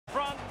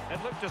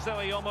It looked as though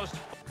he almost...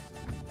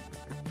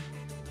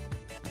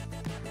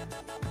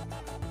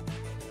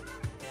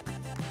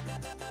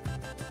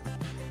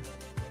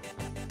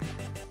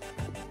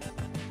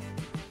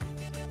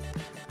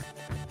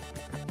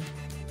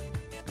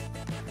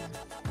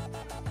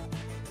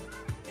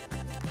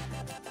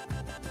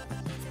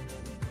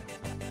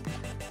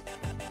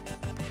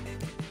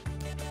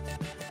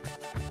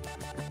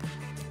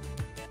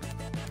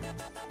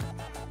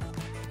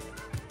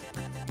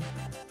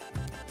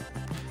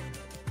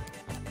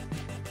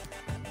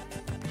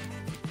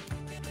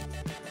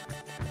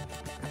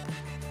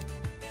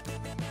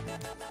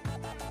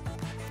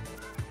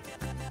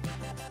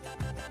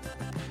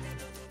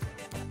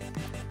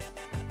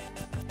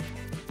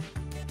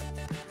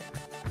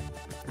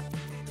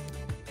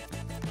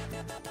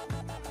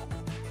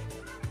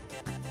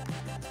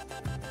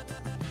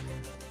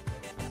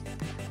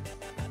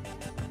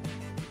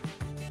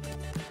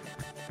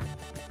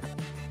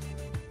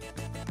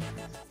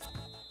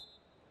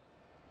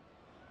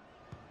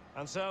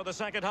 And so the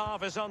second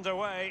half is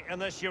underway in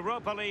this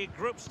Europa League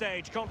group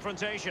stage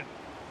confrontation.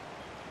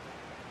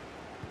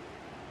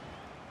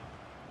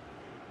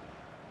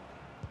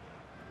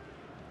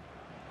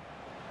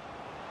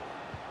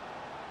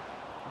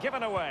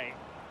 Given away.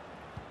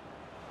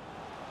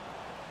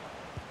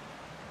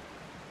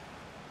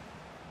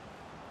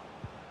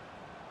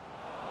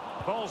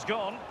 Ball's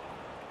gone.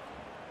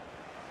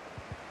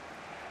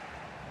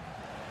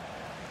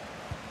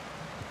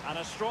 And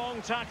a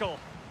strong tackle.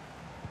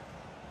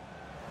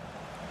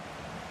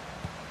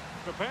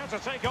 Prepared to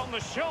take on the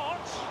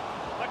shot.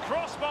 The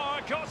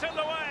crossbar got in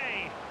the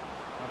way.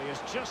 And he has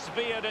just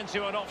veered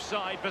into an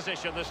offside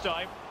position this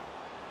time.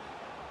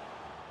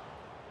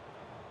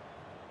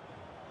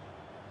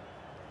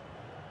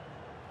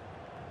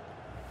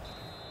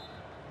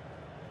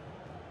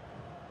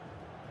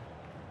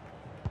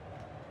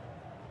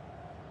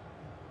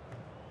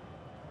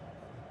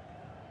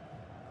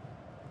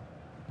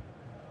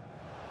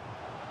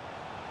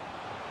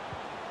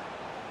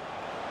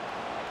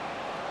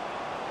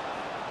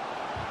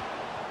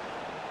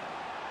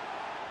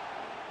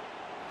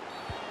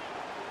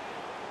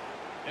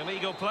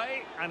 Illegal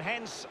play, and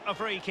hence a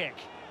free kick.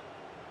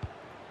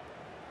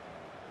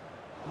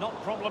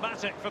 Not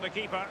problematic for the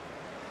keeper.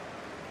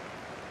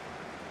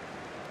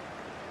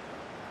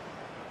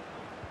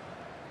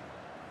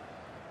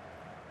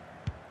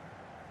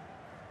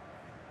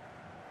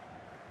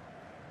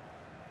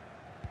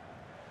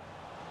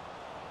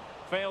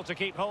 Failed to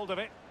keep hold of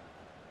it.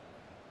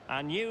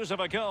 And news of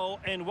a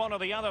goal in one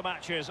of the other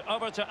matches.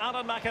 Over to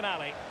Alan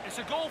McInally. It's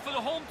a goal for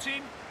the home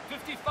team.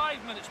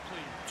 55 minutes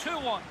played.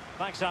 2-1.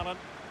 Thanks, Alan.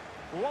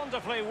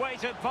 Wonderfully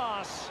weighted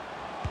pass.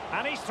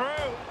 And he's through.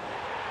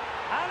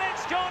 And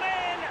it's gone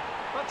in.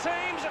 The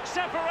team's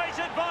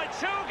separated by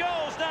 2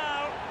 goals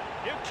now.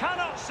 You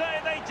cannot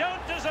say they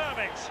don't deserve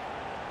it.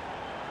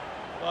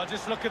 Well,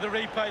 just look at the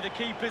replay. The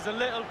keeper's a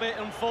little bit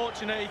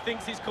unfortunate. He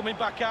thinks he's coming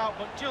back out,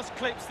 but just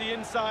clips the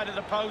inside of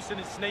the post and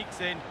it sneaks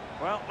in.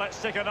 Well,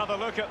 let's take another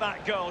look at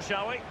that goal,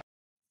 shall we?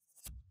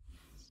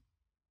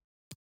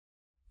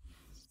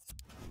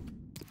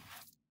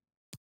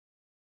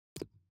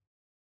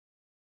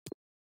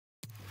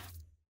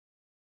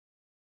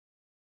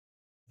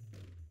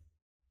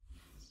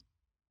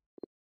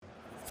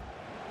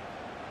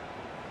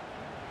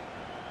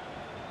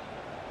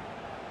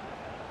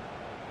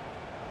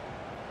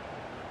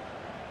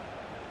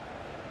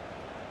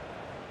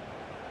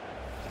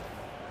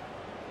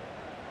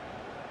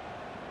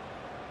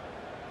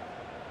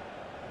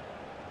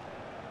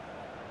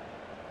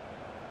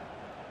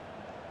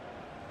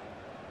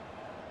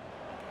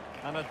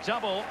 And a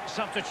double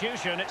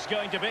substitution it's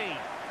going to be.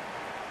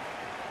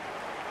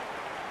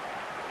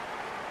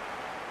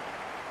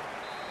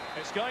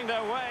 It's going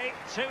their way,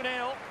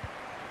 2-0.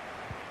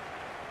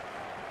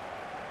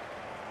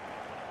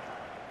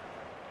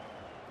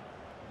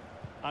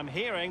 I'm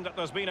hearing that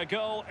there's been a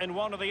goal in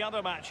one of the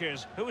other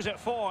matches. Who is it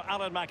for,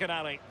 Alan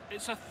McInally?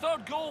 It's a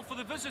third goal for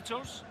the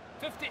visitors.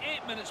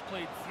 58 minutes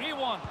played,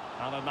 3-1.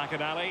 Alan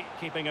McInally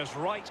keeping us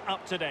right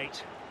up to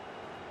date.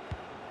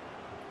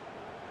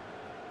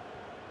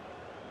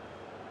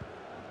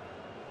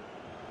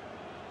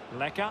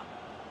 Leka.